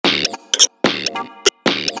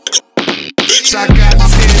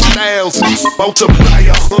1,000, multiply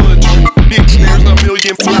 100. Bitch, there's a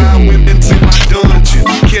million fly women in my dungeon.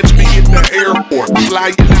 Catch me in the airport,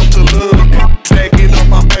 flying out to London. Stacking up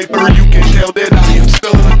my paper, you can tell that I am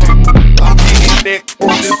stunting. I'm getting neck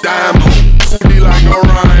for the dime hole, booty like a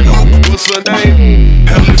rhino. What's her name?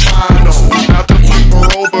 Hell is Fino. About to flip her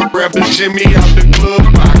over, grab the Jimmy out the glove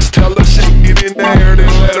box. Tell her shake it in the air,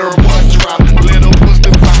 then let her butt drop. Let her push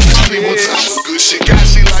the box, see what's up. Good shit, got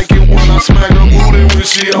she like it when I smack her booty when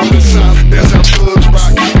she on the side. That's how thugs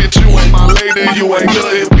rock. Bitch, you ain't my lady, you ain't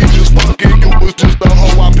nothing. We just fucking. You was just the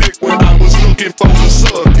hoe I picked when I was looking for a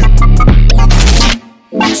suck.